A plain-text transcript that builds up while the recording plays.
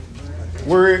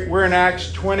We're in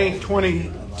Acts 20,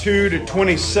 22 to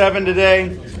 27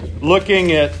 today,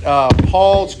 looking at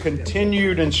Paul's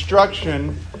continued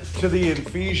instruction to the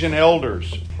Ephesian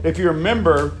elders. If you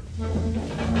remember,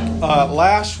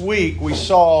 last week we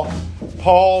saw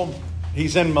Paul,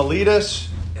 he's in Miletus.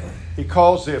 He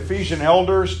calls the Ephesian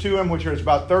elders to him, which is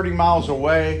about 30 miles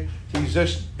away. He's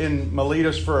just in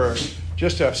Miletus for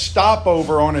just a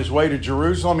stopover on his way to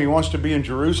Jerusalem. He wants to be in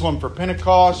Jerusalem for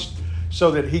Pentecost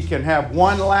so that he can have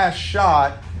one last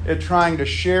shot at trying to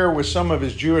share with some of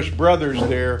his Jewish brothers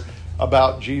there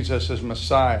about Jesus as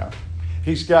Messiah.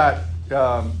 He's got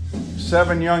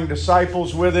 7 young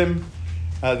disciples with him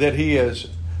that he has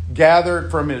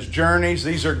gathered from his journeys.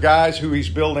 These are guys who he's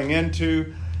building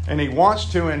into, and he wants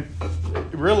to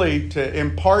really to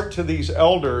impart to these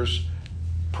elders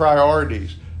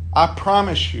priorities. I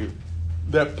promise you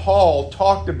that Paul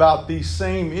talked about these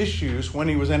same issues when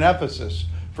he was in Ephesus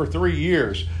for 3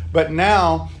 years. But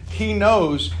now he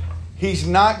knows he's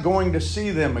not going to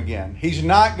see them again. He's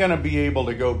not going to be able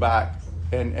to go back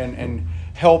and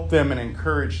help them and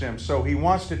encourage them. So he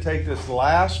wants to take this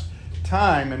last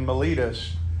time in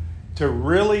Miletus to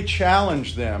really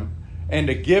challenge them and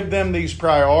to give them these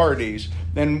priorities.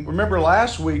 And remember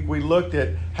last week we looked at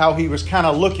how he was kind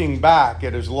of looking back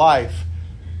at his life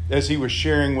as he was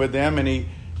sharing with them. And he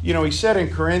said in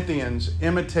Corinthians,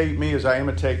 imitate me as I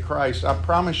imitate Christ. I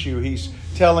promise you, he's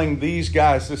telling these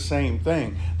guys the same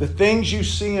thing. The things you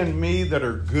see in me that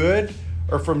are good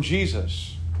are from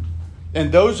Jesus.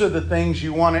 And those are the things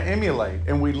you want to emulate.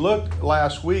 And we looked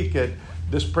last week at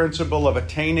this principle of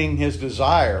attaining his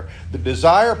desire. The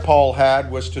desire Paul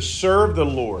had was to serve the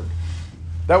Lord.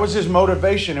 That was his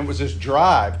motivation. It was his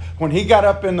drive. When he got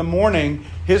up in the morning,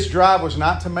 his drive was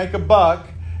not to make a buck.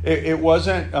 It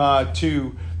wasn't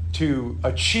to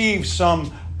achieve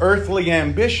some earthly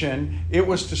ambition. It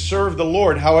was to serve the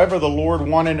Lord, however the Lord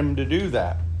wanted him to do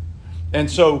that. And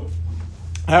so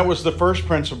that was the first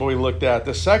principle we looked at.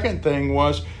 The second thing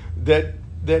was that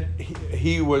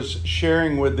he was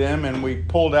sharing with them, and we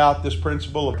pulled out this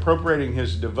principle of appropriating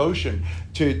his devotion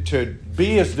to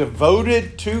be as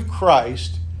devoted to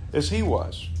Christ as he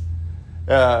was.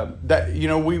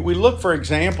 We look for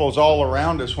examples all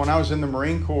around us. When I was in the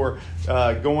Marine Corps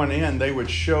going in, they would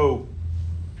show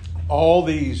all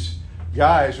these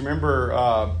guys. Remember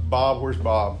Bob? Where's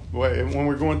Bob? When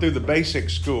we're going through the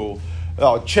basic school,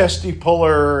 Chesty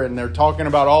Puller, and they're talking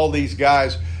about all these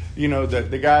guys.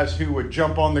 The guys who would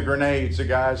jump on the grenades, the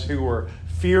guys who were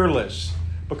fearless,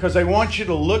 because they want you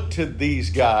to look to these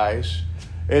guys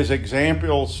as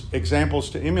examples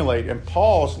to emulate. And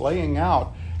Paul's laying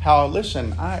out how,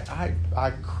 listen,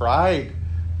 I cried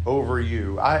over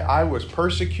you. I was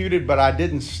persecuted, but I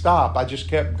didn't stop. I just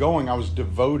kept going. I was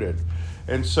devoted.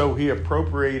 And so he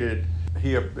appropriated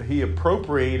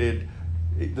the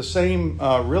same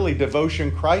really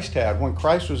devotion Christ had. When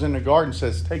Christ was in the garden,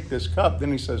 says, take this cup.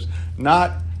 Then he says,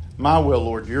 not my will,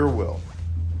 Lord, your will.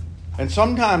 And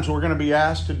sometimes we're going to be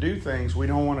asked to do things we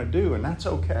don't want to do, and that's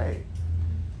okay.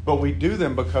 But we do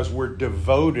them because we're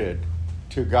devoted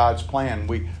to God's plan.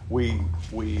 We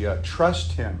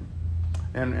trust him,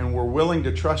 and we're willing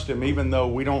to trust him even though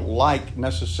we don't like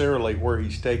necessarily where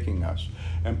he's taking us.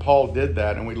 And Paul did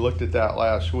that, and we looked at that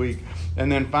last week.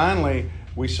 And then finally,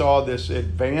 we saw this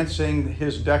advancing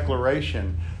his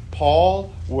declaration.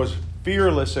 Paul was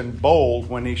fearless and bold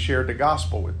when he shared the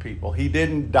gospel with people. He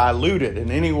didn't dilute it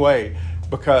in any way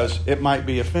because it might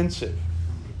be offensive.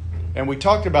 And we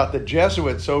talked about the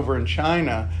Jesuits over in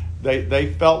China.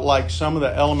 They felt like some of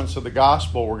the elements of the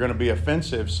gospel were going to be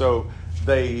offensive, so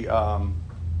they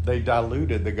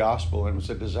diluted the gospel, and it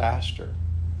was a disaster.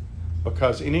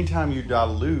 Because anytime you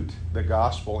dilute the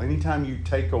gospel, anytime you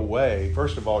take away,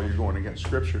 first of all, you're going against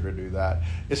Scripture to do that.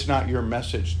 It's not your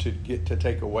message to get to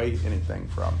take away anything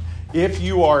from. If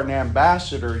you are an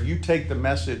ambassador, you take the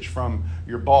message from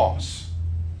your boss,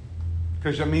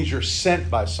 because that means you're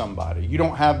sent by somebody. You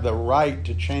don't have the right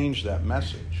to change that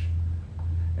message.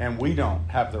 And we don't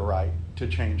have the right to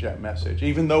change that message,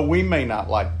 even though we may not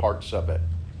like parts of it.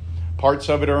 Parts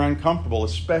of it are uncomfortable,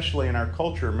 especially in our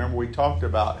culture. Remember, we talked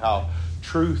about how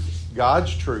truth,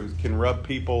 God's truth, can rub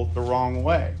people the wrong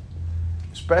way,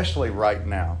 especially right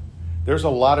now. There's a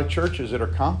lot of churches that are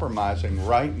compromising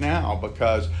right now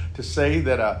because to say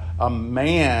that a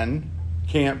man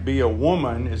can't be a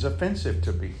woman is offensive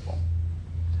to people.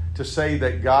 To say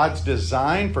that God's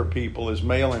design for people is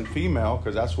male and female,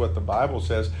 because that's what the Bible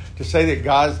says. To say that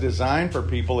God's design for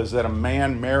people is that a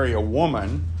man marry a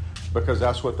woman, because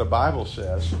that's what the Bible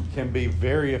says, can be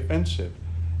very offensive.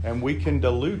 And we can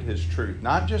dilute his truth.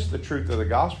 Not just the truth of the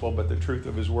gospel, but the truth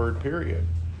of his word, period.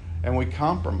 And we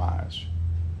compromise.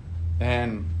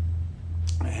 And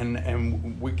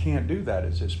we can't do that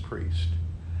as his priest.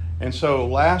 And so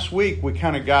last week we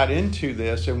kind of got into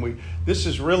this, and this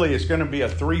is really, it's going to be a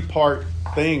 3-part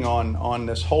thing on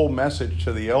this whole message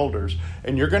to the elders.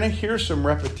 And you're going to hear some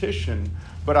repetition,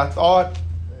 but I thought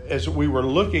as we were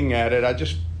looking at it, I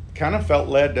just kind of felt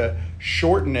led to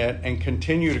shorten it and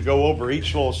continue to go over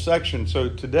each little section. So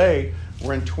today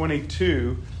we're in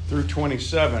 22 through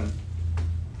 27,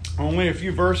 only a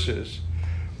few verses.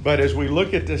 But as we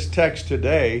look at this text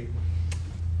today,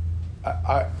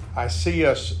 I see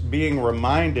us being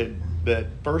reminded that,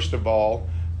 first of all,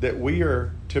 that we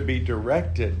are to be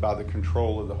directed by the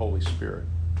control of the Holy Spirit.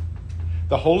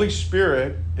 The Holy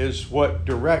Spirit is what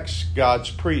directs God's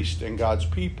priest and God's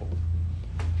people,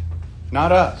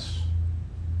 not us.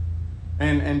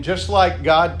 And just like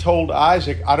God told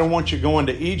Isaac, I don't want you going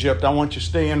to Egypt, I want you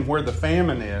staying where the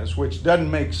famine is, which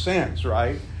doesn't make sense,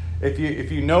 right?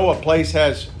 If you know a place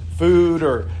has food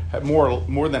or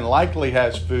more than likely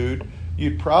has food,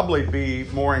 you'd probably be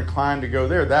more inclined to go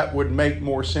there. That would make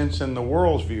more sense in the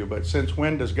world's view. But since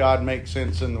when does God make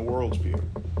sense in the world's view?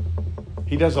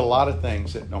 He does a lot of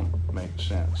things that don't make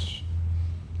sense.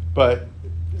 But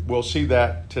we'll see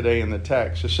that today in the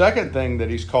text. The second thing that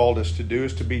he's called us to do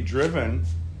is to be driven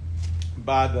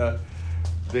by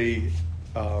the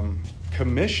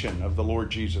commission of the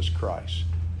Lord Jesus Christ.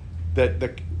 That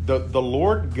the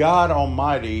Lord God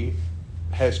Almighty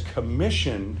has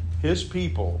commissioned his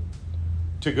people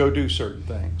to go do certain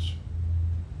things.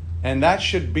 And that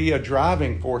should be a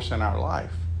driving force in our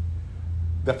life.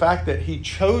 The fact that he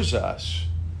chose us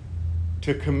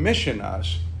to commission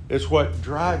us is what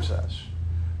drives us.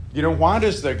 You know, why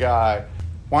does a guy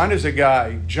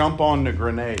jump on the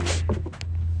grenade?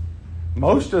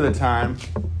 Most of the time,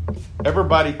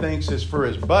 everybody thinks it's for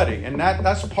his buddy, and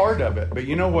that's part of it. But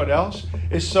you know what else?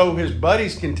 It's so his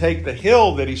buddies can take the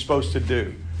hill that he's supposed to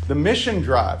do. The mission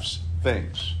drives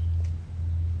things.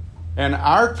 And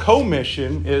our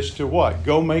commission is to what?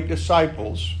 Go make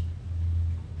disciples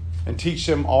and teach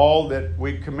them all that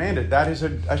we've commanded.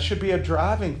 That should be a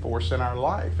driving force in our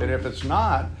life. And if it's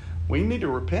not, we need to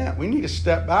repent. We need to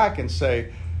step back and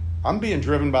say, I'm being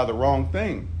driven by the wrong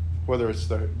thing. Whether it's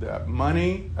the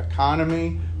money,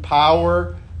 economy,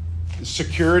 power,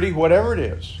 security, whatever it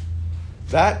is.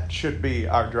 That should be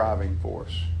our driving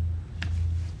force.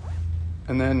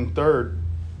 And then third,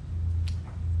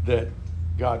 that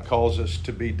God calls us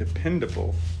to be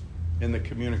dependable in the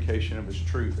communication of his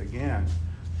truth. Again,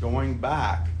 going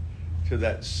back to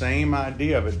that same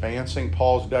idea of advancing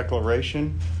Paul's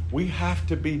declaration, we have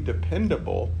to be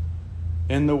dependable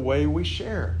in the way we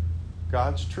share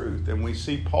God's truth. And we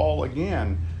see Paul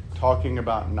again talking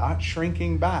about not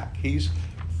shrinking back. He's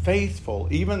faithful,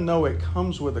 even though it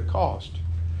comes with a cost.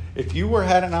 If you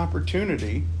had an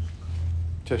opportunity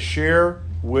to share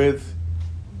with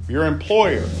your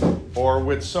employer or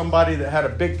with somebody that had a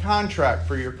big contract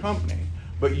for your company,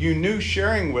 but you knew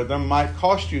sharing with them might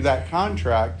cost you that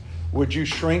contract, would you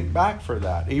shrink back for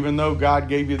that, even though God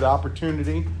gave you the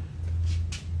opportunity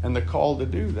and the call to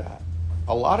do that?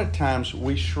 A lot of times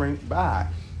we shrink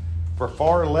back for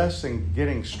far less than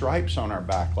getting stripes on our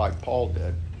back like Paul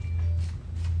did.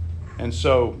 And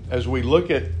so as we look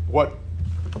at what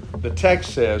the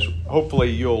text says, hopefully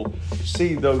you'll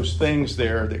see those things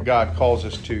there that God calls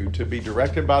us to be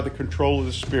directed by the control of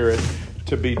the Spirit,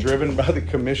 to be driven by the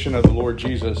commission of the Lord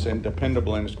Jesus, and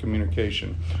dependable in his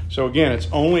communication. So again, it's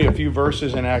only a few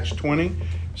verses in Acts 20.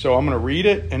 So I'm going to read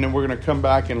it, and then we're going to come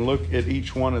back and look at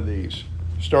each one of these,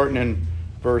 starting in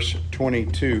verse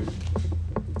 22.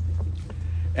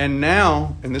 And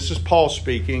now, and this is Paul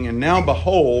speaking, and now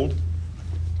behold,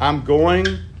 I'm going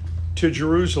to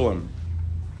Jerusalem,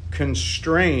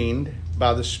 constrained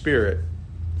by the Spirit,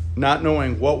 not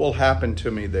knowing what will happen to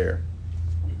me there,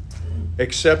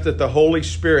 except that the Holy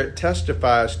Spirit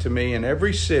testifies to me in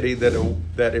every city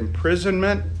that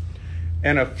imprisonment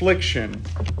and affliction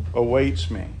awaits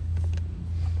me.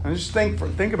 And just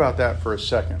think about that for a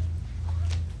second.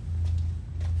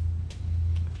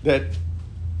 That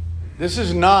this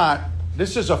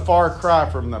is a far cry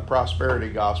from the prosperity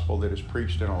gospel that is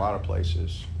preached in a lot of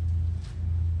places.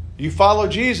 You follow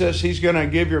Jesus, he's going to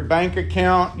give your bank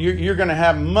account. You're going to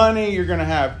have money. You're going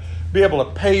to be able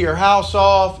to pay your house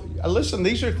off. Listen,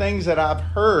 these are things that I've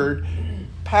heard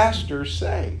pastors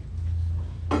say.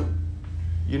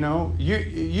 You know,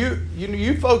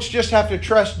 you folks just have to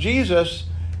trust Jesus,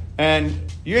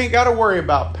 and you ain't got to worry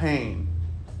about pain.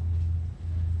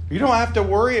 You don't have to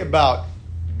worry about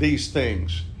these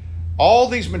things. All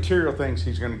these material things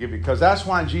he's going to give you, because that's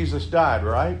why Jesus died,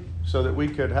 right? So that we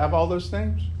could have all those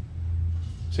things.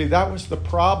 See, that was the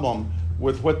problem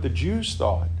with what the Jews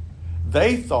thought.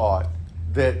 They thought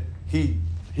that he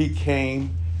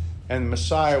came and the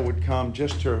Messiah would come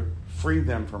just to free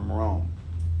them from Rome.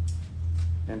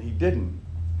 And he didn't.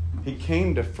 He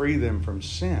came to free them from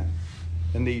sin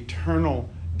and the eternal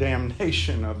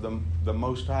damnation of the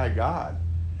Most High God.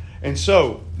 And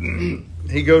so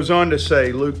he goes on to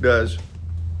say, Luke does,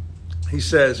 he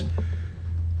says,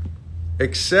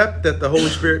 except that the Holy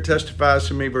Spirit testifies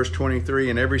to me, verse 23,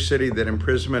 in every city that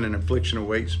imprisonment and affliction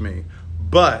awaits me.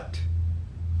 But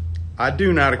I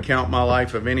do not account my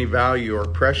life of any value or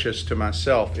precious to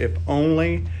myself, if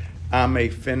only I may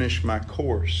finish my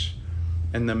course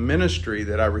and the ministry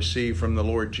that I receive from the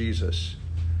Lord Jesus,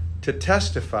 to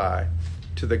testify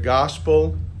to the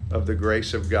gospel of the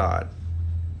grace of God.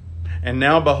 And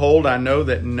now, behold, I know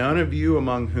that none of you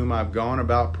among whom I've gone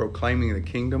about proclaiming the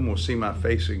kingdom will see my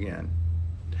face again.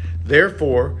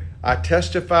 Therefore, I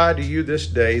testify to you this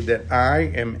day that I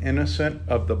am innocent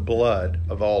of the blood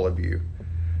of all of you.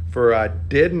 For I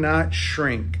did not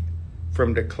shrink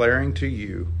from declaring to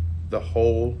you the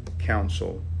whole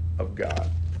counsel of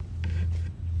God.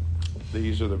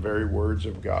 These are the very words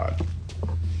of God.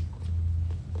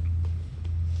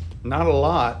 Not a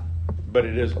lot, but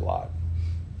it is a lot.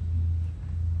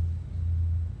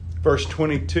 Verse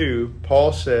 22,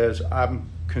 Paul says, I'm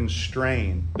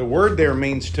constrained. The word there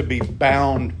means to be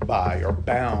bound by or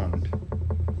bound.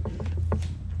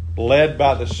 Led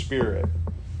by the Spirit.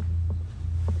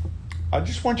 I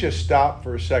just want you to stop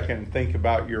for a second and think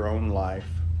about your own life.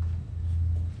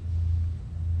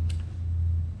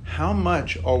 How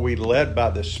much are we led by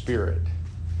the Spirit?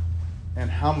 And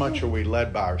how much are we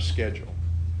led by our schedule?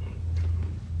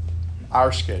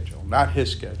 Our schedule, not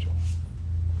His schedule.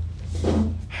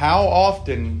 How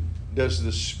often does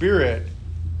the Spirit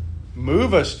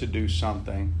move us to do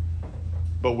something,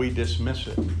 but we dismiss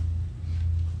it?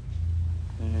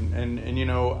 And you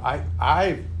know,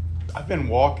 I've been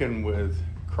walking with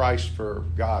Christ for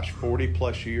 40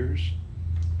 plus years,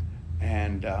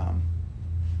 and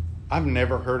I've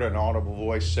never heard an audible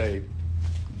voice say,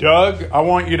 Doug, I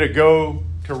want you to go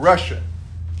to Russia.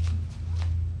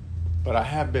 But I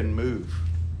have been moved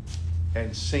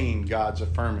and seen God's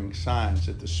affirming signs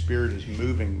that the Spirit is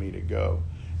moving me to go.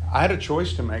 I had a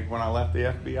choice to make when I left the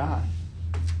FBI.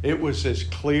 It was as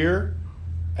clear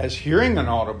as hearing an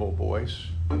audible voice.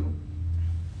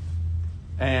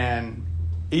 And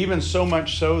even so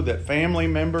much so that family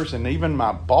members and even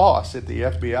my boss at the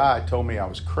FBI told me I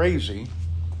was crazy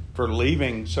for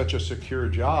leaving such a secure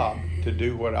job to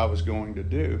do what I was going to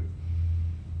do.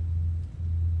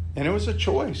 And it was a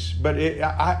choice, but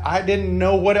I didn't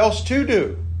know what else to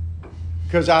do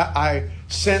because I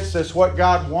sensed that's what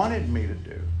God wanted me to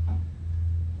do.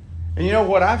 And you know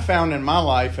what I found in my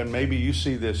life, and maybe you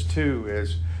see this too,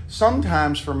 is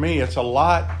sometimes for me it's a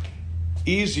lot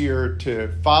easier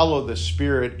to follow the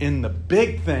Spirit in the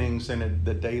big things than in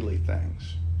the daily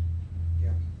things.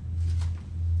 Yeah.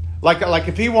 Like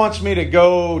if He wants me to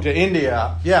go to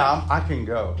India, yeah, I can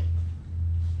go.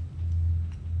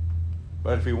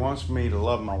 But if He wants me to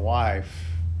love my wife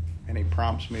and He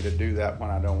prompts me to do that when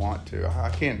I don't want to,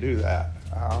 I can't do that.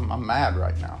 I'm mad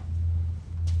right now.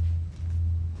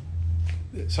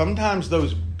 Sometimes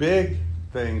those big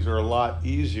things are a lot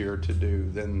easier to do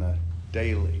than the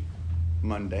daily,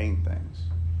 mundane things.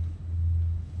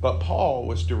 But Paul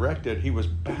was directed, he was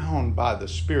bound by the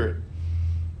Spirit.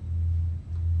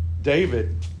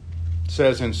 David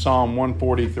says in Psalm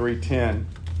 143:10,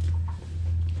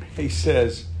 he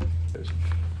says,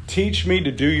 teach me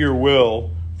to do your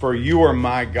will, for you are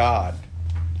my God.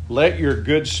 Let your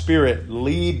good Spirit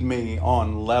lead me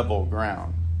on level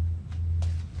ground.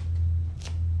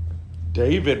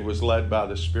 David was led by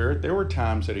the Spirit. There were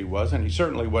times that he wasn't. He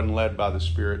certainly wasn't led by the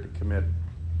Spirit to commit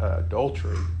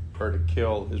adultery or to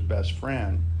kill his best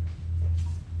friend.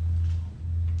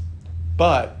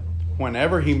 But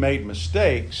whenever he made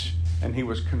mistakes and he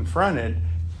was confronted,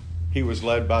 he was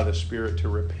led by the Spirit to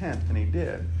repent, and he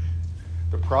did.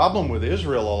 The problem with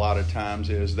Israel a lot of times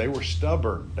is they were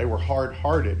stubborn. They were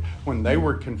hard-hearted. When they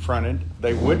were confronted,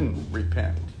 they wouldn't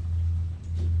repent.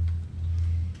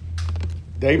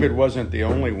 David wasn't the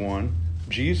only one.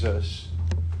 Jesus,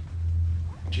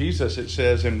 it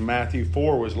says in Matthew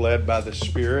 4, was led by the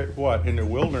Spirit, what? In the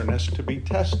wilderness to be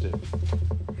tested.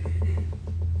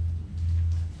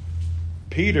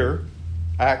 Peter,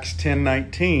 Acts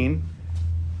 10:19,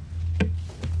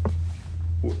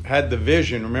 had the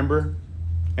vision, remember?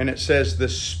 And it says, the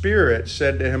Spirit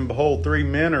said to him, behold, 3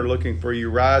 men are looking for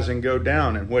you. Rise and go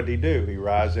down. And what did he do? He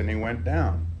rise and he went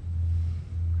down.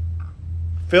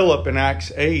 Philip in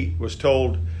Acts 8 was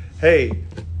told, hey,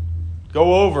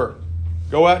 go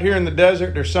out here in the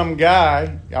desert. There's some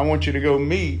guy I want you to go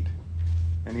meet.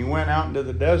 And he went out into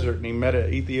the desert and he met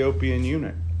an Ethiopian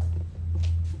eunuch.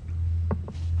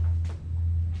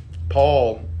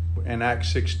 Paul, in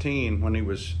Acts 16, when he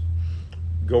was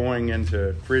going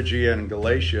into Phrygia and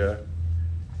Galatia,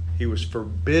 he was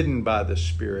forbidden by the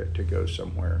Spirit to go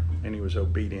somewhere, and he was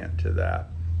obedient to that.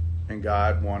 And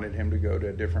God wanted him to go to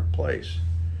a different place.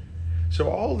 So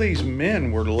all these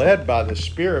men were led by the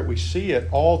Spirit. We see it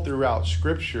all throughout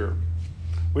Scripture.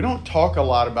 We don't talk a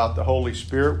lot about the Holy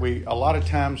Spirit. A lot of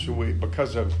times,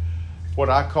 because of what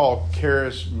I call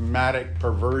charismatic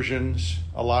perversions,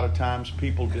 a lot of times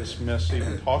people dismiss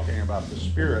even talking about the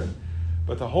Spirit.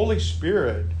 But the Holy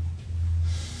Spirit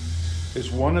is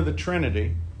one of the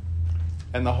Trinity,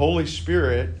 and the Holy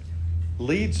Spirit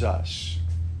leads us.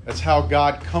 That's how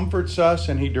God comforts us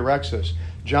and He directs us.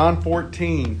 John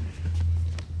 14,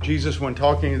 Jesus, when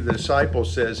talking to the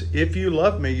disciples, says, "If you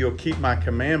love me, you'll keep my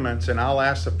commandments, and I'll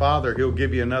ask the Father, He'll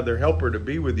give you another helper to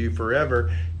be with you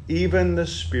forever, even the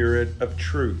Spirit of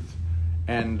truth."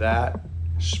 And that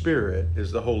Spirit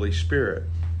is the Holy Spirit.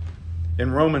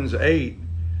 In Romans 8,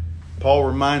 Paul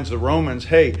reminds the Romans,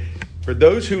 hey, for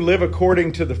those who live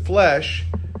according to the flesh,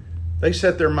 they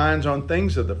set their minds on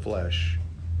things of the flesh.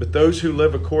 But those who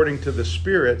live according to the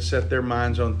Spirit set their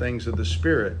minds on things of the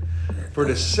Spirit. For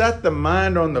to set the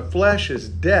mind on the flesh is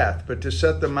death, but to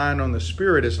set the mind on the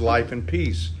Spirit is life and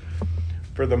peace.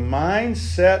 For the mind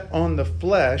set on the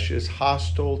flesh is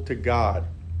hostile to God.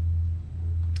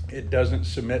 It doesn't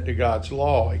submit to God's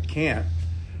law. It can't.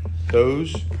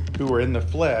 Those who are in the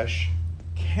flesh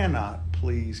cannot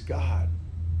please God.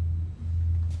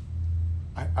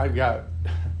 I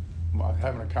was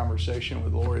having a conversation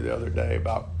with Lori the other day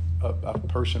about a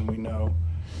person we know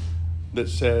that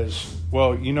says,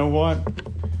 well, you know what?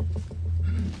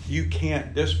 You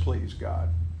can't displease God.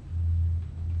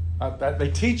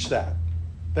 They teach that.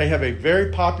 They have a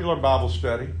very popular Bible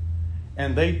study,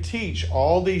 and they teach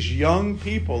all these young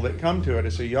people that come to it.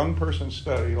 It's a young person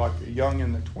study, like young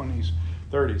in the 20s,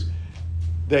 30s,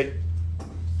 that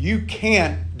you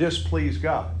can't displease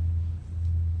God.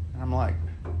 And I'm like,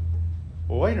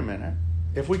 well, wait a minute.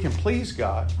 If we can please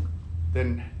God,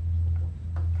 then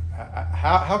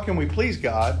how can we please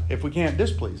God if we can't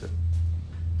displease Him?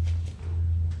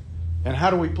 And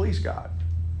how do we please God?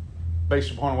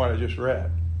 Based upon what I just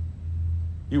read.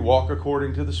 You walk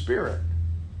according to the Spirit.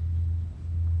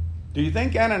 Do you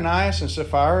think Ananias and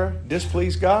Sapphira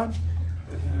displeased God?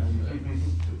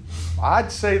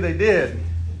 I'd say they did.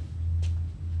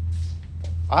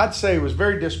 I'd say it was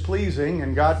very displeasing,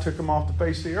 and God took him off the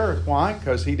face of the earth. Why?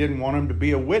 Because He didn't want him to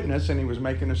be a witness, and He was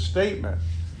making a statement.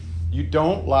 You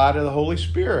don't lie to the Holy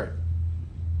Spirit.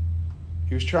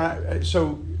 He was trying.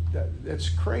 So it's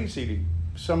crazy,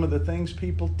 some of the things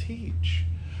people teach.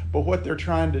 But what they're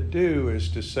trying to do is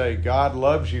to say God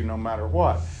loves you no matter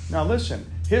what. Now listen,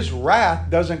 His wrath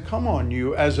doesn't come on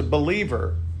you as a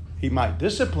believer. He might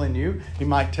discipline you. He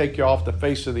might take you off the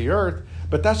face of the earth.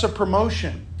 But that's a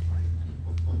promotion.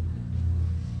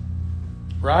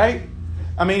 Right?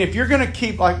 I mean, if you're going to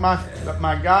keep, like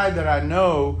my guy that I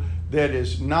know that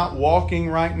is not walking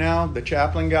right now, the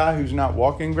chaplain guy who's not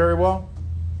walking very well,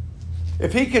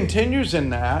 if he continues in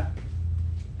that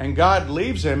and God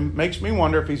leaves him, makes me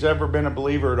wonder if he's ever been a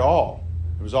believer at all.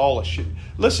 It was all a shit.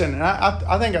 Listen,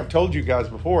 I think I've told you guys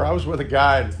before, I was with a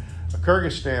guy in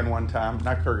Kyrgyzstan one time,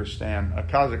 not Kyrgyzstan,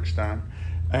 Kazakhstan,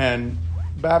 and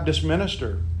Baptist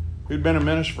minister who'd been a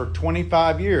minister for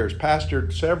 25 years,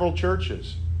 pastored several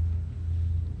churches,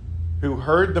 who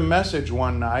heard the message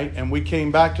one night, and we came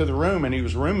back to the room, and he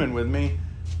was rooming with me,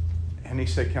 and he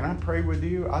said, "Can I pray with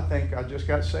you? I think I just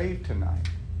got saved tonight."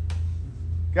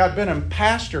 God, I'd been a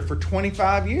pastor for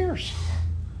 25 years.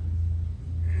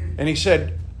 And he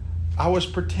said, "I was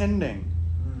pretending.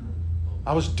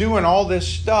 I was doing all this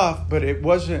stuff, but it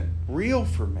wasn't real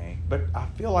for me. But I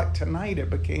feel like tonight it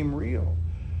became real.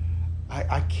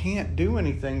 I can't do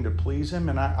anything to please Him."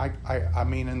 And I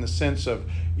mean, in the sense of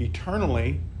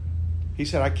eternally, he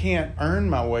said, I can't earn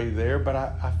my way there, but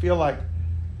I feel like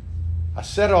I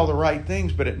said all the right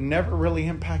things, but it never really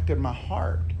impacted my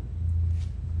heart.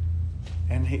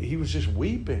 And he was just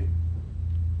weeping.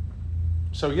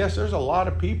 So yes, there's a lot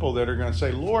of people that are going to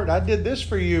say, "Lord, I did this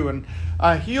for you, and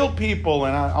I healed people,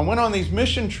 and I went on these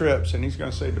mission trips." And He's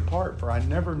going to say, "Depart, for I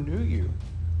never knew you."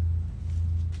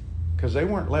 Because they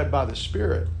weren't led by the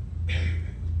Spirit.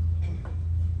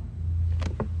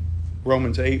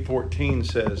 Romans 8:14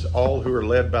 says, all who are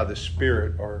led by the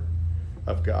Spirit are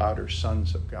of God, or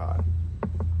sons of God.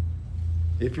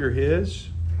 If you're His,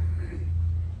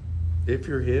 you're going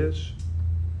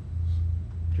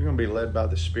to be led by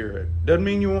the Spirit. Doesn't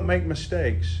mean you won't make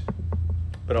mistakes,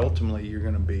 but ultimately you're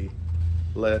going to be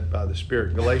led by the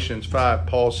Spirit. Galatians 5,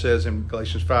 Paul says in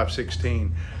Galatians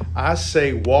 5:16, I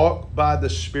say walk by the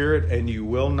Spirit and you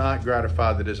will not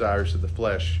gratify the desires of the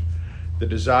flesh. The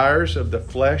desires of the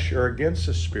flesh are against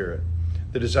the Spirit.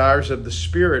 The desires of the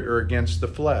Spirit are against the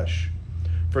flesh.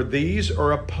 For these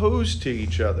are opposed to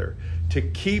each other to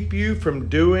keep you from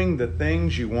doing the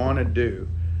things you want to do.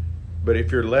 But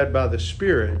if you're led by the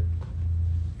Spirit,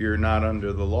 you're not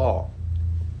under the law.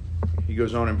 He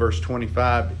goes on in verse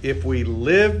 25, if we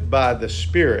live by the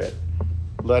Spirit,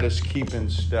 let us keep in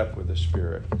step with the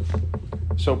Spirit.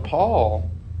 So Paul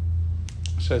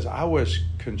says, I was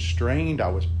constrained, I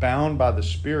was bound by the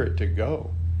Spirit to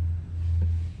go.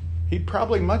 He'd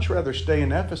probably much rather stay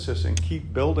in Ephesus and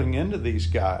keep building into these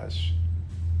guys.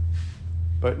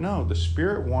 But no, the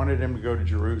Spirit wanted him to go to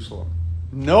Jerusalem,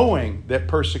 knowing that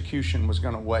persecution was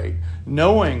going to wait,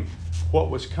 knowing what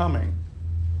was coming.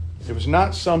 It was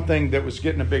not something that was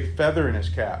getting a big feather in his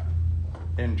cap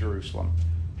in Jerusalem.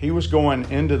 He was going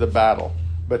into the battle,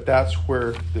 but that's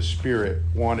where the Spirit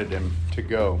wanted him to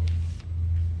go.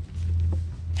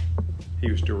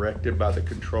 He was directed by the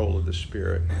control of the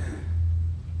Spirit.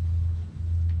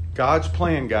 God's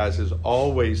plan, guys, is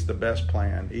always the best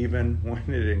plan, even when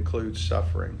it includes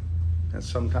suffering. And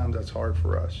sometimes that's hard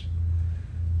for us.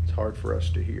 It's hard for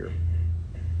us to hear.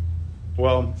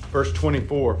 Well, verse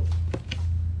 24,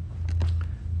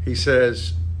 he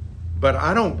says, but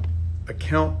I don't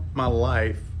account my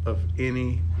life of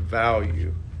any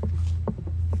value.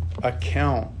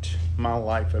 Account my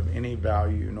life of any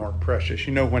value nor precious.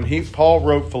 You know, when Paul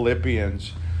wrote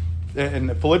Philippians,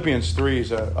 and Philippians 3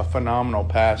 is a phenomenal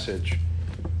passage.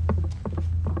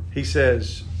 He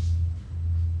says,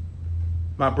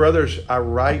 my brothers, I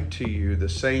write to you the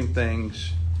same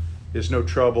things is no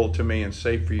trouble to me and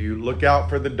safe for you. Look out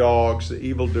for the dogs, the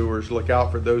evildoers. Look out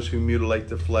for those who mutilate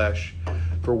the flesh.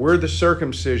 For we're the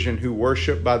circumcision who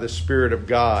worship by the Spirit of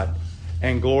God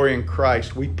and glory in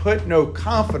Christ. We put no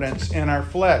confidence in our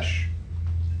flesh.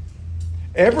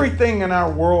 Everything in our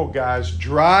world, guys,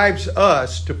 drives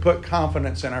us to put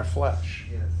confidence in our flesh.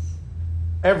 Yes.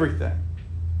 Everything.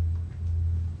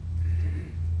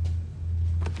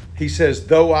 He says,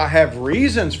 though I have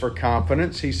reasons for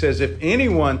confidence, he says, if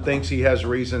anyone thinks he has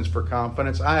reasons for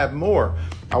confidence, I have more.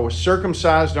 I was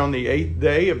circumcised on the 8th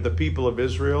day of the people of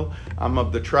Israel. I'm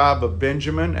of the tribe of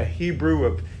Benjamin, a Hebrew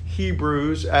of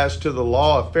Hebrews, as to the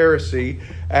law, a Pharisee,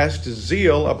 as to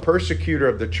zeal, a persecutor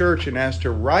of the church, and as to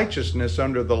righteousness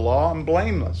under the law, I'm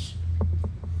blameless.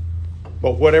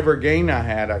 But whatever gain I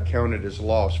had, I counted as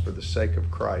loss for the sake of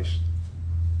Christ.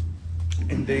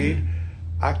 Indeed,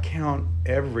 I count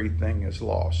everything as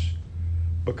loss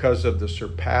because of the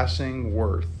surpassing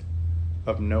worth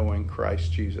of knowing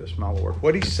Christ Jesus, my Lord.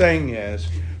 What he's saying is,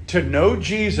 to know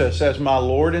Jesus as my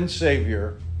Lord and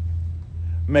Savior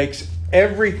makes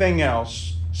everything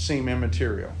else seem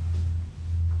immaterial.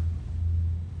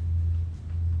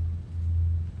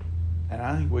 And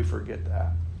I think we forget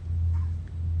that.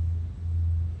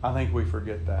 I think we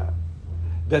forget that.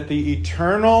 That the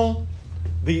eternal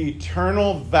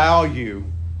value,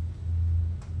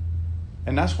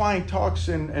 and that's why he talks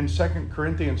in 2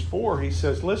 Corinthians 4, he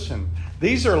says, listen,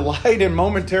 these are light and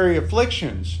momentary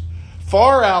afflictions,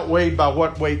 far outweighed by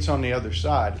what waits on the other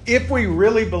side, if we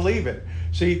really believe it.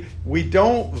 See, we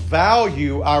don't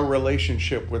value our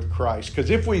relationship with Christ, because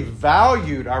if we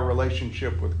valued our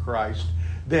relationship with Christ,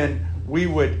 then we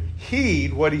would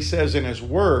heed what he says in his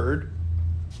word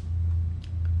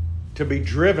to be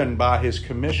driven by his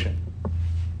commission.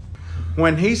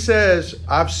 When he says,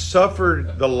 I've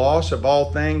suffered the loss of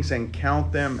all things and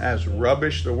count them as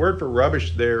rubbish, the word for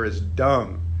rubbish there is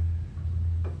dung.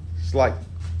 It's like,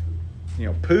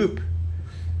 poop.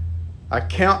 I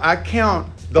count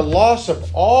the loss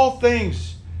of all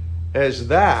things as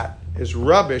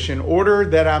rubbish, in order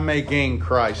that I may gain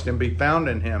Christ and be found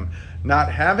in him,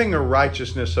 not having a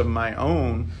righteousness of my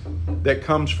own that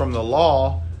comes from the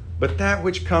law, but that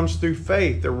which comes through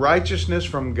faith, the righteousness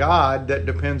from God that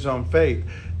depends on faith,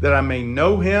 that I may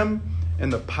know him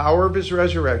and the power of his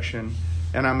resurrection,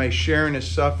 and I may share in his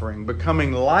suffering,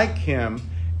 becoming like him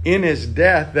in his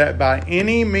death, that by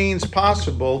any means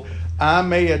possible I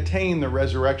may attain the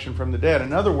resurrection from the dead.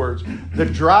 In other words, the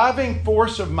driving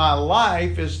force of my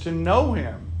life is to know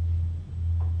him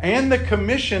and the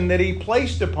commission that he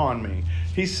placed upon me.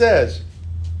 He says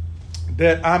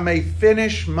that I may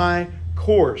finish my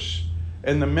course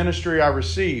in the ministry I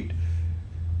received.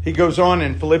 He goes on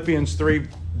in Philippians 3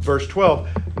 verse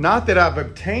 12, not that I've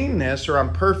obtained this or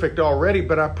I'm perfect already,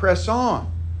 but I press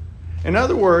on. In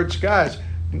other words, guys,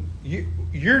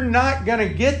 you're not going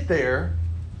to get there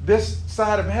this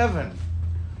side of heaven.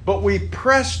 But we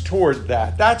press toward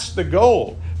that. That's the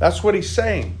goal. That's what he's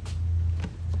saying.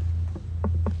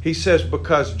 He says,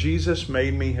 because Jesus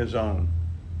made me his own.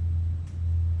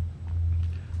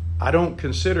 I don't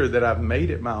consider that I've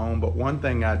made it my own, but one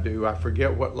thing I do, I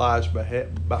forget what lies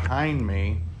behind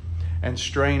me and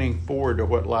straining forward to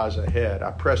what lies ahead. I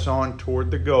press on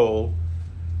toward the goal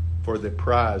for the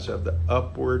prize of the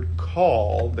upward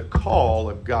call, the call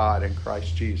of God in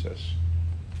Christ Jesus.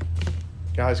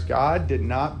 Guys, God did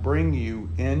not bring you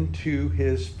into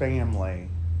his family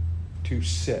to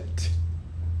sit.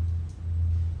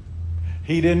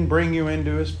 He didn't bring you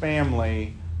into his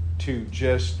family to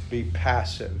just be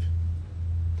passive.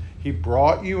 He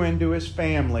brought you into his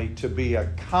family to be a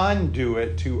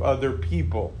conduit to other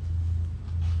people,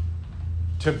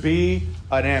 to be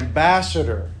an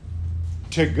ambassador,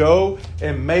 to go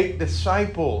and make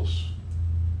disciples.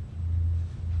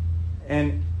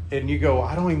 And you go,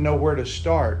 I don't even know where to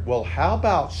start. Well, how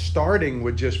about starting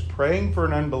with just praying for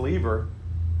an unbeliever?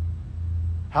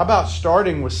 How about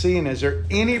starting with seeing, is there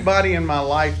anybody in my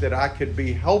life that I could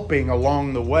be helping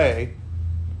along the way?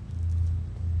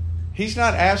 He's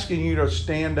not asking you to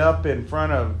stand up in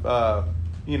front of,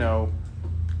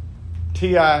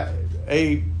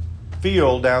 TIA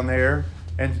field down there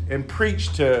and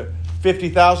preach to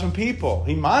 50,000 people.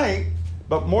 He might,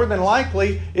 but more than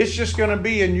likely, it's just going to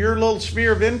be in your little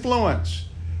sphere of influence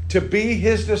to be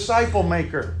his disciple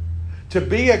maker. To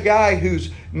be a guy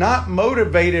who's not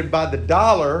motivated by the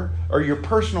dollar or your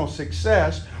personal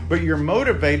success, but you're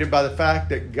motivated by the fact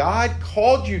that God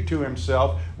called you to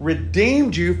himself,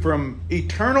 redeemed you from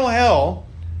eternal hell,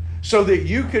 so that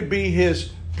you could be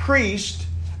his priest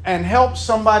and help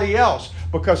somebody else.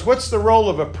 Because what's the role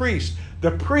of a priest?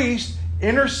 The priest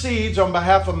intercedes on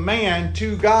behalf of man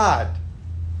to God.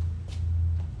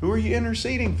 Who are you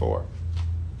interceding for?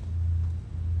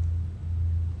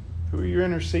 Who are you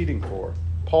interceding for?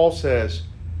 Paul says,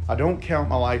 I don't count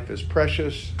my life as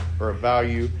precious or of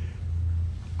value.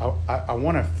 I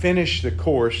want to finish the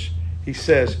course. He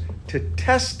says, to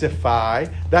testify,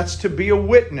 that's to be a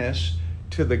witness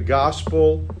to the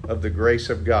gospel of the grace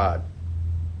of God.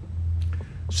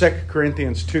 2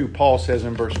 Corinthians 2, Paul says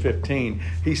in verse 15,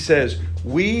 he says,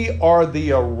 we are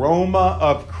the aroma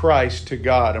of Christ to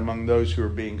God among those who are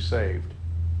being saved.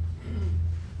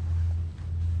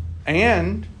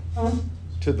 And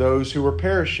to those who are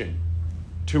perishing.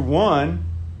 To one,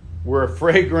 we're a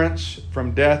fragrance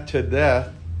from death to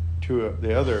death, to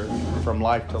the other from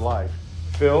life to life.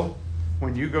 Phil,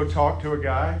 when you go talk to a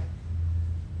guy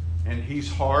and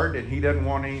he's hard and he doesn't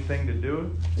want anything to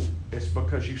do, it's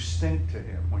because you stink to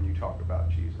him when you talk about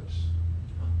Jesus.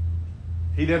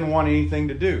 He doesn't want anything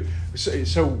to do.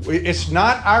 So it's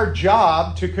not our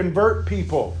job to convert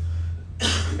people.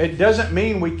 It doesn't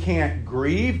mean we can't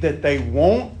grieve that they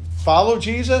won't follow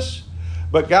Jesus.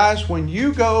 But guys, when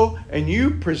you go and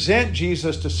you present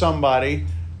Jesus to somebody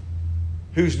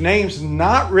whose name's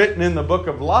not written in the book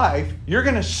of life, you're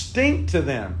going to stink to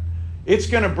them. It's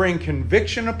going to bring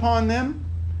conviction upon them,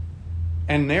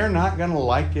 and they're not going to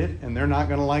like it, and they're not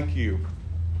going to like you.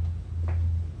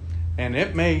 And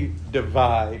it may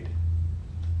divide.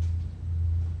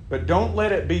 But don't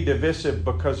let it be divisive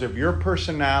because of your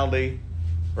personality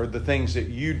or the things that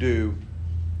you do.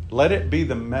 Let it be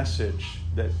the message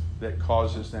that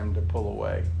causes them to pull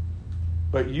away.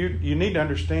 But you need to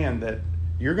understand that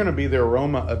you're going to be the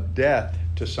aroma of death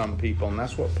to some people. And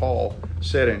that's what Paul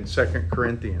said in 2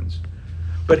 Corinthians.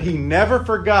 But he never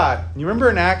forgot. You remember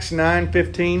in Acts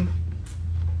 9:15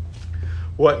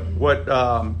 what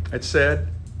it said?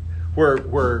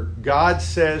 Where God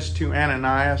says to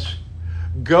Ananias,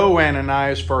 go,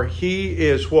 Ananias, for he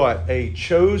is what? A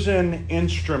chosen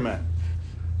instrument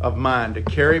of mine to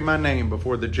carry my name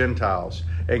before the Gentiles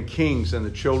and kings and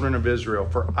the children of Israel.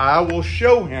 For I will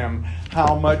show him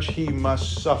how much he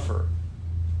must suffer.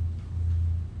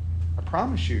 I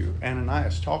promise you,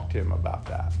 Ananias talked to him about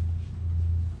that.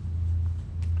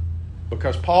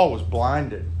 Because Paul was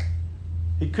blinded.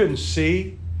 He couldn't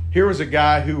see. Here was a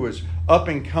guy who was up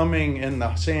and coming in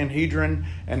the Sanhedrin,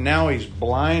 and now he's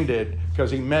blinded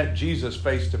because he met Jesus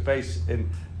face to face. And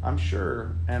I'm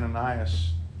sure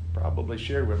Ananias probably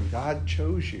shared with him, God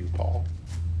chose you, Paul.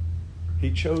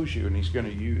 He chose you, and he's going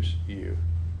to use you.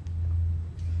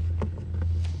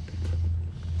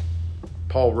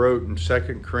 Paul wrote in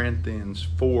 2 Corinthians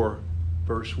 4,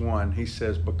 verse 1, he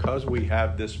says, because we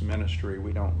have this ministry,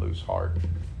 we don't lose heart.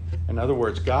 In other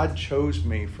words, God chose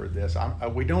me for this.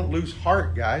 We don't lose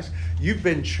heart, guys. You've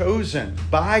been chosen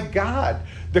by God.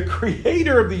 The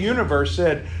creator of the universe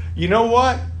said, you know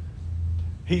what?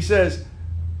 He says,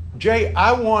 Jay,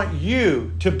 I want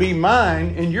you to be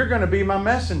mine, and you're going to be my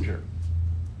messenger.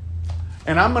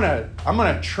 And I'm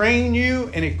gonna train you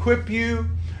and equip you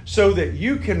so that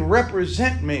you can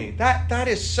represent me. That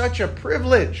is such a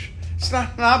privilege. It's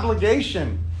not an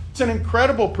obligation. It's an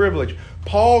incredible privilege.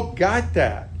 Paul got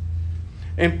that.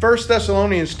 In 1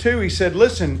 Thessalonians 2, he said,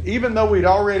 listen, even though we'd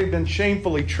already been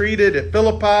shamefully treated at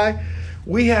Philippi,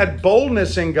 we had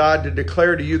boldness in God to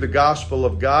declare to you the gospel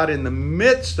of God in the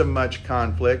midst of much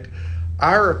conflict.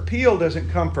 Our appeal doesn't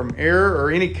come from error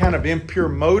or any kind of impure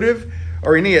motive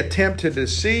or any attempt to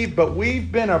deceive, but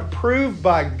we've been approved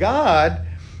by God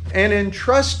and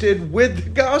entrusted with the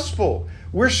gospel.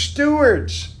 We're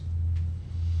stewards.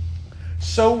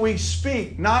 So we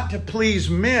speak not to please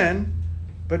men,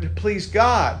 but to please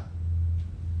God.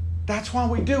 That's why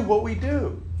we do what we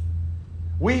do.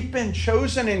 We've been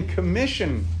chosen and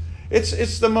commissioned.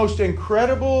 It's the most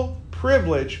incredible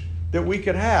privilege that we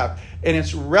could have. And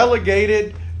it's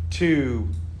relegated to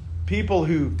people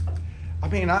who,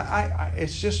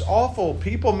 it's just awful.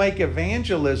 People make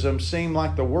evangelism seem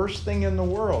like the worst thing in the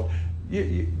world.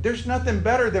 There's nothing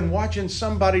better than watching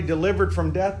somebody delivered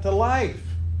from death to life.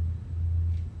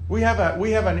 We have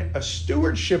a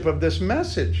stewardship of this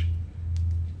message.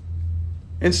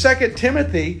 In 2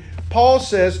 Timothy, Paul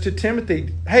says to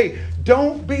Timothy, hey,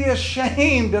 don't be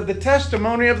ashamed of the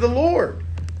testimony of the Lord.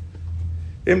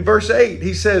 In verse 8,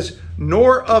 he says,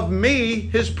 nor of me,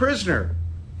 his prisoner.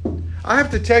 I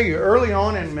have to tell you, early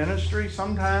on in ministry,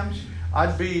 sometimes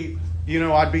I'd be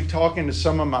talking to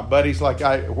some of my buddies like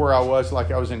I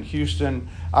was in Houston.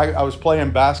 I was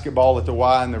playing basketball at the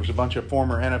Y, and there was a bunch of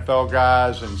former NFL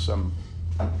guys and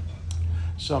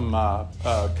some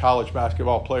college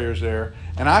basketball players there.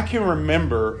 And I can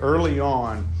remember early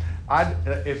on,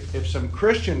 if some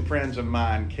Christian friends of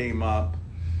mine came up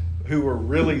who were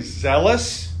really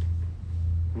zealous,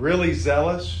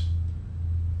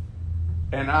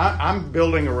 and I'm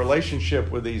building a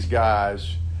relationship with these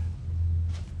guys.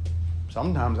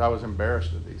 Sometimes I was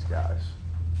embarrassed of these guys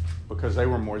because they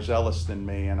were more zealous than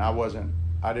me, and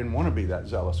I didn't want to be that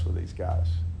zealous with these guys.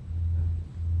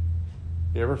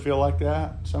 You ever feel like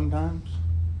that sometimes?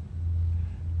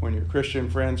 When your Christian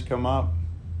friends come up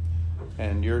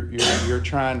and you're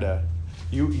trying to,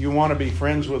 you want to be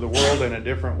friends with the world in a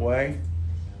different way?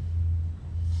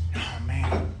 Oh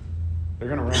man, they're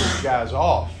going to run these guys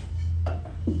off.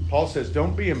 Paul says,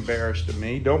 don't be embarrassed of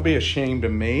me. Don't be ashamed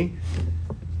of me.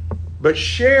 But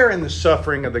share in the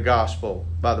suffering of the gospel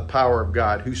by the power of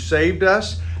God, who saved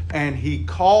us, and he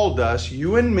called us,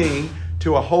 you and me,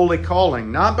 to a holy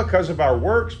calling, not because of our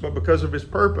works, but because of his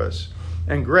purpose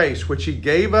and grace, which he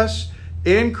gave us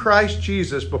in Christ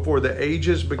Jesus before the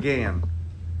ages began.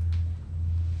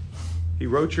 He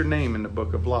wrote your name in the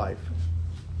book of life,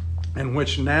 and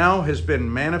which now has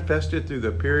been manifested through the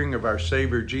appearing of our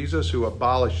Savior Jesus, who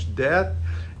abolished death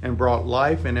and brought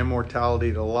life and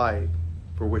immortality to light,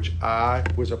 for which I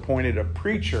was appointed a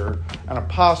preacher, an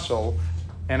apostle,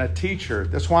 and a teacher.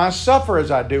 That's why I suffer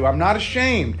as I do. I'm not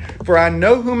ashamed, for I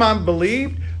know whom I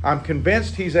believed. I'm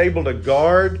convinced he's able to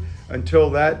guard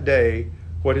until that day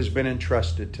what has been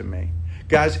entrusted to me.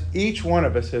 Guys, each one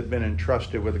of us has been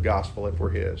entrusted with the gospel if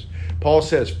we're his. Paul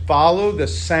says, follow the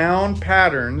sound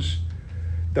patterns,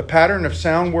 the pattern of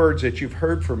sound words that you've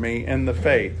heard from me in the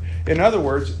faith. In other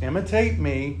words, imitate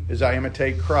me as I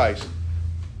imitate Christ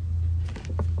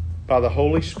by the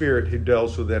Holy Spirit who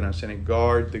dwells within us, and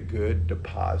guard the good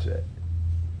deposit.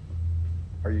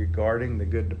 Are you guarding the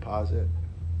good deposit?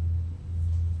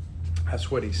 That's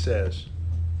what he says.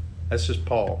 That's just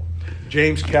Paul.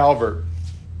 James Calvert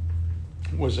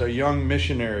was a young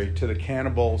missionary to the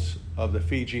cannibals of the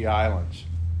Fiji Islands.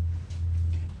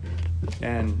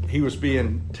 And he was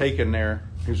being taken there.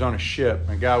 He was on a ship.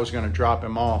 And a guy was going to drop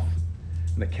him off.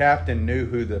 And the captain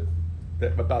knew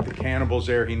about the cannibals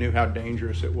there. He knew how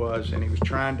dangerous it was. And he was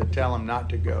trying to tell him not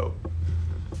to go.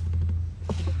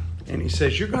 And he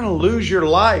says, you're going to lose your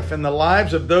life and the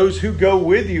lives of those who go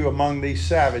with you among these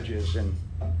savages. And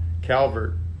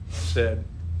Calvert said,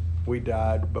 we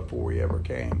died before we ever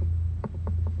came.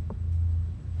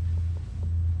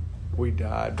 We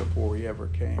died before we ever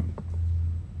came.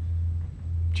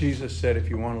 Jesus said, if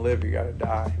you want to live, you got to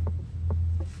die.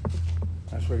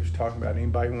 That's what he was talking about.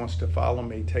 Anybody who wants to follow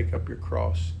me, take up your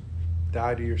cross.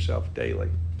 Die to yourself daily.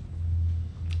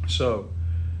 So,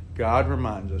 God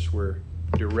reminds us we're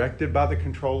directed by the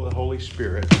control of the Holy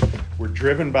Spirit. We're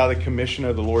driven by the commission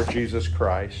of the Lord Jesus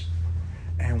Christ.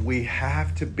 And we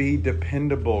have to be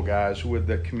dependable, guys, with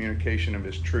the communication of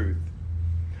his truth.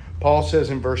 Paul says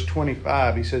in verse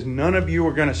 25, he says, none of you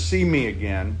are going to see me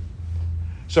again.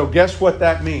 So guess what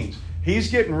that means? He's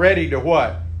getting ready to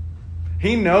what?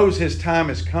 He knows his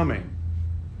time is coming.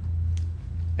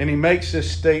 And he makes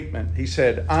this statement. He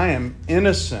said, I am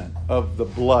innocent of the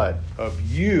blood of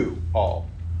you all.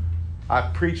 I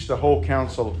preach the whole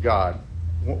counsel of God.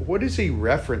 What is he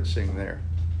referencing there?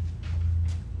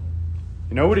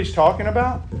 You know what he's talking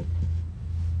about?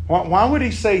 Why would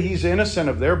he say he's innocent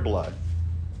of their blood?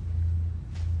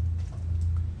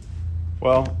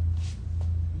 Well,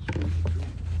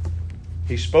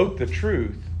 he spoke the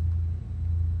truth.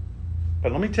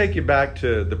 But let me take you back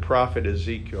to the prophet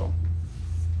Ezekiel.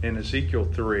 In Ezekiel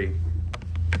 3.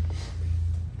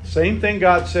 Same thing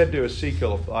God said to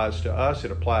Ezekiel applies to us.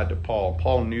 It applied to Paul.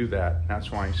 Paul knew that.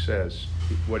 That's why he says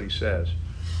what he says.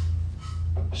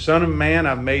 Son of man,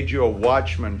 I've made you a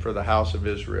watchman for the house of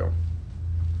Israel.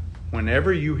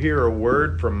 Whenever you hear a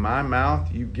word from my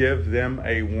mouth, you give them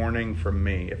a warning from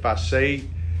me. If I say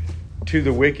to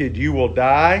the wicked, you will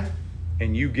die,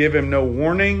 and you give him no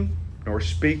warning, nor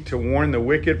speak to warn the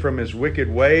wicked from his wicked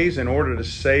ways in order to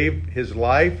save his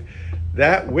life,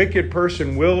 that wicked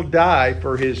person will die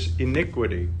for his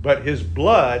iniquity, but his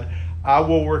blood I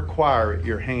will require at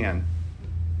your hand.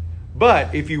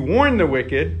 But if you warn the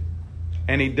wicked,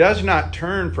 and he does not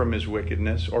turn from his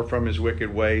wickedness or from his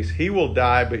wicked ways, he will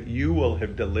die, but you will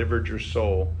have delivered your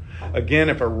soul. Again,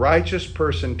 if a righteous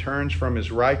person turns from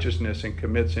his righteousness and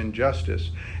commits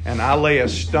injustice, and I lay a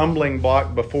stumbling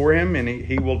block before him, and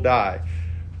he will die.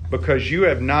 Because you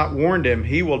have not warned him,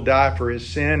 he will die for his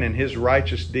sin, and his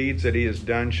righteous deeds that he has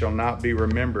done shall not be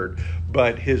remembered.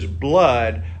 But his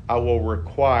blood I will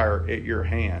require at your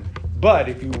hand. But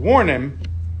if you warn him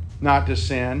not to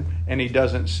sin, and he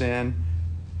doesn't sin,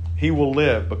 he will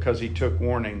live because he took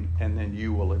warning, and then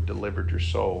you will have delivered your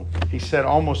soul. He said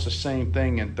almost the same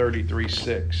thing in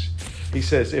 33:6. He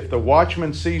says, if the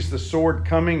watchman sees the sword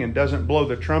coming and doesn't blow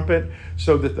the trumpet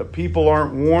so that the people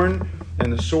aren't warned,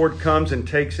 and the sword comes and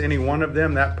takes any one of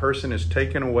them, that person is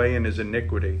taken away in his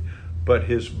iniquity. But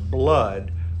his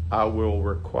blood I will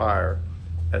require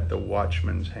at the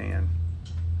watchman's hand.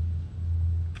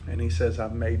 And he says,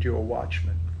 I've made you a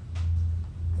watchman.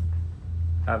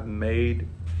 I've made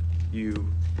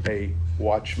you a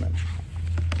watchman.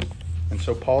 And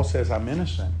so Paul says, I'm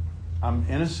innocent. I'm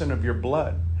innocent of your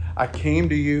blood. I came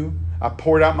to you. I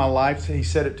poured out my life. He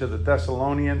said it to the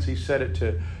Thessalonians. He said it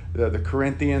to the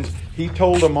Corinthians. He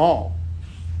told them all.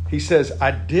 He says,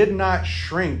 I did not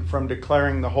shrink from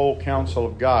declaring the whole counsel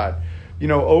of God. You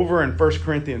know, over in 1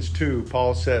 Corinthians 2,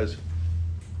 Paul says,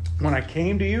 when I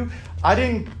came to you, I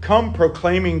didn't come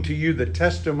proclaiming to you the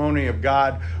testimony of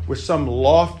God with some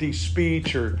lofty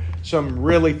speech or some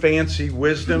really fancy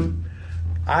wisdom.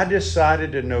 I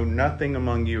decided to know nothing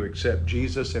among you except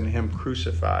Jesus and Him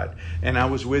crucified. And I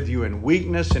was with you in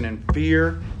weakness and in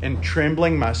fear and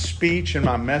trembling. My speech and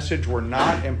my message were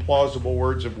not in plausible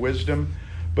words of wisdom,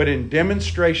 but in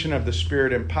demonstration of the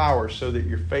Spirit and power, so that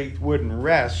your faith wouldn't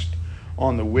rest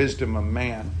on the wisdom of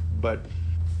man, but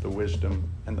the wisdom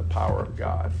and the power of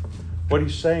God. What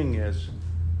he's saying is,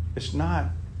 it's not,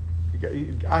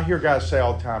 I hear guys say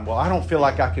all the time, well, I don't feel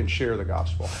like I can share the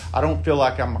gospel. I don't feel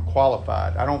like I'm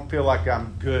qualified. I don't feel like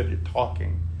I'm good at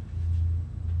talking.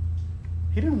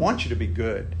 He didn't want you to be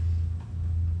good.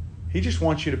 He just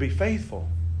wants you to be faithful.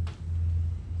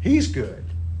 He's good.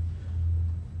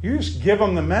 You just give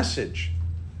him the message.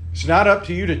 It's not up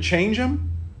to you to change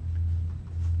him.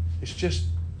 It's just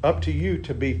up to you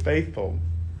to be faithful.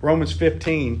 Romans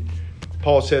 15,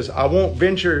 Paul says, I won't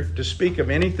venture to speak of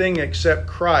anything except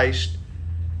Christ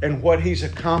and what He's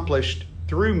accomplished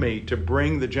through me to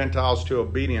bring the Gentiles to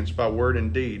obedience by word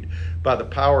and deed, by the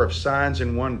power of signs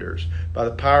and wonders, by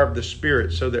the power of the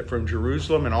Spirit, so that from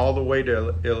Jerusalem and all the way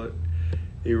to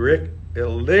Illyricum,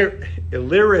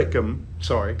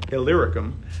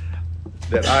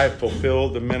 that I have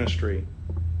fulfilled the ministry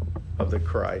of the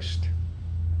Christ.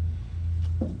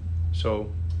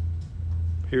 So,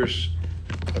 here's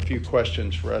a few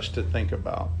questions for us to think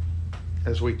about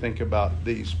as we think about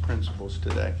these principles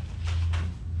today.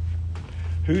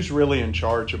 Who's really in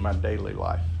charge of my daily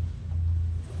life?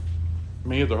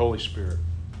 Me or the Holy Spirit?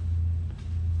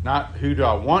 Not who do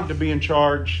I want to be in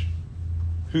charge,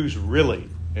 who's really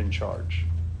in charge,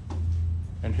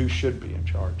 and who should be in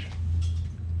charge.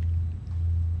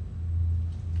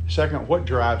 Second, what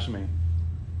drives me?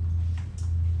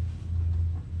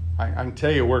 I can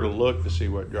tell you where to look to see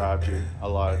what drives you a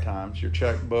lot of times. Your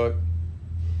checkbook,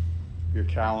 your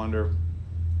calendar.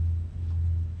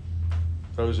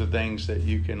 Those are things that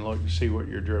you can look to see what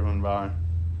you're driven by.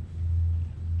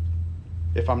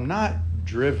 If I'm not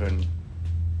driven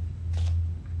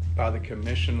by the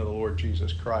commission of the Lord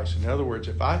Jesus Christ, in other words,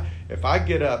 if I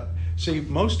get up, See,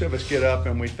 most of us get up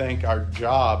and we think our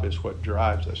job is what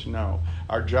drives us. No,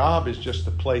 our job is just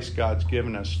the place God's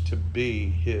given us to be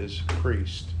His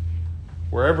priest,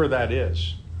 wherever that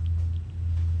is.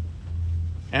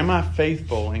 Am I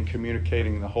faithful in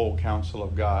communicating the whole counsel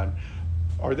of God?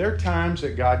 Are there times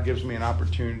that God gives me an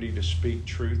opportunity to speak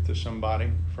truth to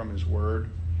somebody from His Word,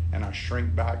 and I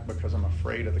shrink back because I'm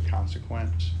afraid of the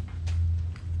consequence?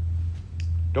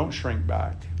 Don't shrink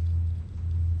back.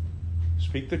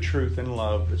 Speak the truth in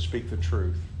love, but speak the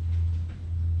truth.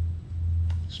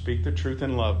 Speak the truth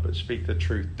in love, but speak the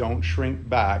truth. Don't shrink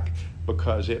back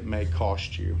because it may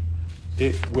cost you.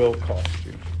 It will cost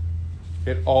you.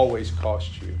 It always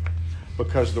costs you.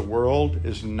 Because the world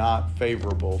is not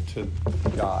favorable to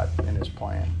God and His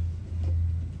plan.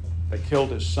 They killed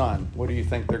His Son. What do you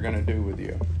think they're going to do with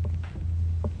you?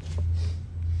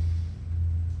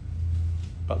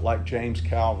 But like James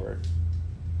Calvert,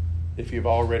 if you've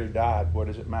already died, what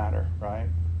does it matter, right?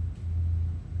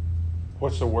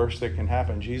 What's the worst that can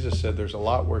happen? Jesus said there's a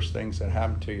lot worse things that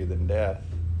happen to you than death.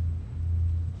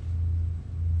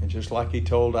 And just like He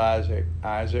told Isaac,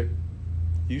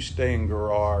 you stay in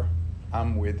Gerar,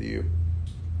 I'm with you.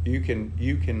 You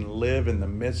can live in the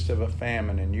midst of a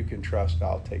famine, and you can trust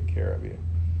I'll take care of you.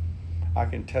 I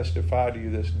can testify to you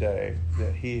this day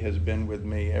that He has been with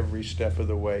me every step of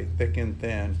the way, thick and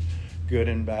thin, good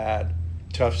and bad,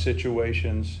 tough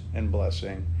situations and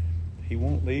blessing. He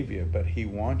won't leave you, but He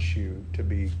wants you to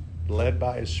be led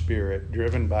by His Spirit,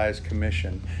 driven by His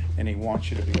commission, and He wants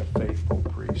you to be a faithful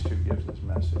priest who gives His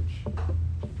message.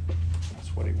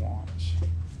 That's what He wants.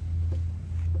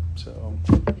 So,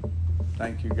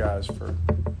 thank you guys for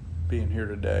being here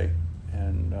today.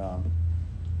 And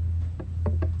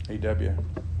A.W.,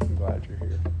 I'm glad you're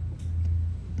here.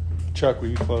 Chuck, will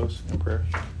you close in prayer?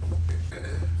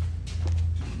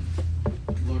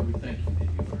 Lord, we thank you that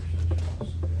you are such an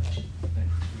awesome God. Thank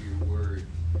you for your word.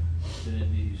 That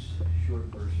in these short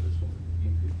verses, Lord,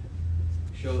 you could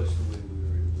show us the way we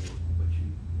are to live, what you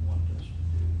want us to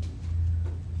do.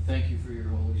 Thank you for your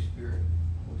Holy Spirit.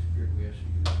 Holy Spirit, we ask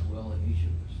you to dwell in each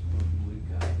of us. Lord, you would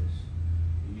guide us.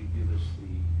 And you give us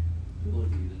the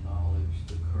ability, the knowledge,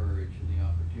 the courage, and the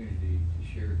opportunity to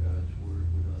share God's word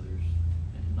with others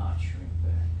and not shrink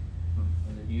back.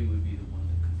 And that you would be the one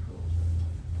that controls our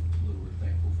life. Lord, we're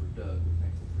thankful for Doug. We're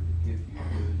thankful for the gift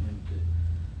you've given him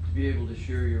to be able to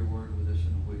share your word with us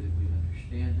in a way that we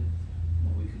understand it, and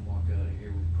that we can walk out of here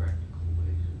with practical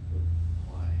ways of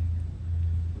applying it.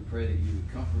 We pray that you would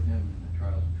comfort him in the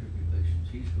trials and tribulations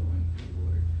he's going through,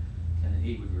 Lord, and that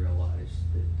he would realize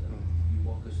that you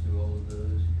walk us through all of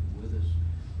those, you're with us,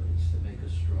 but it's to make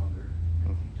us stronger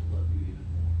and to love you even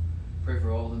more. Pray for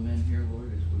all the men here,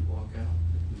 Lord, as we walk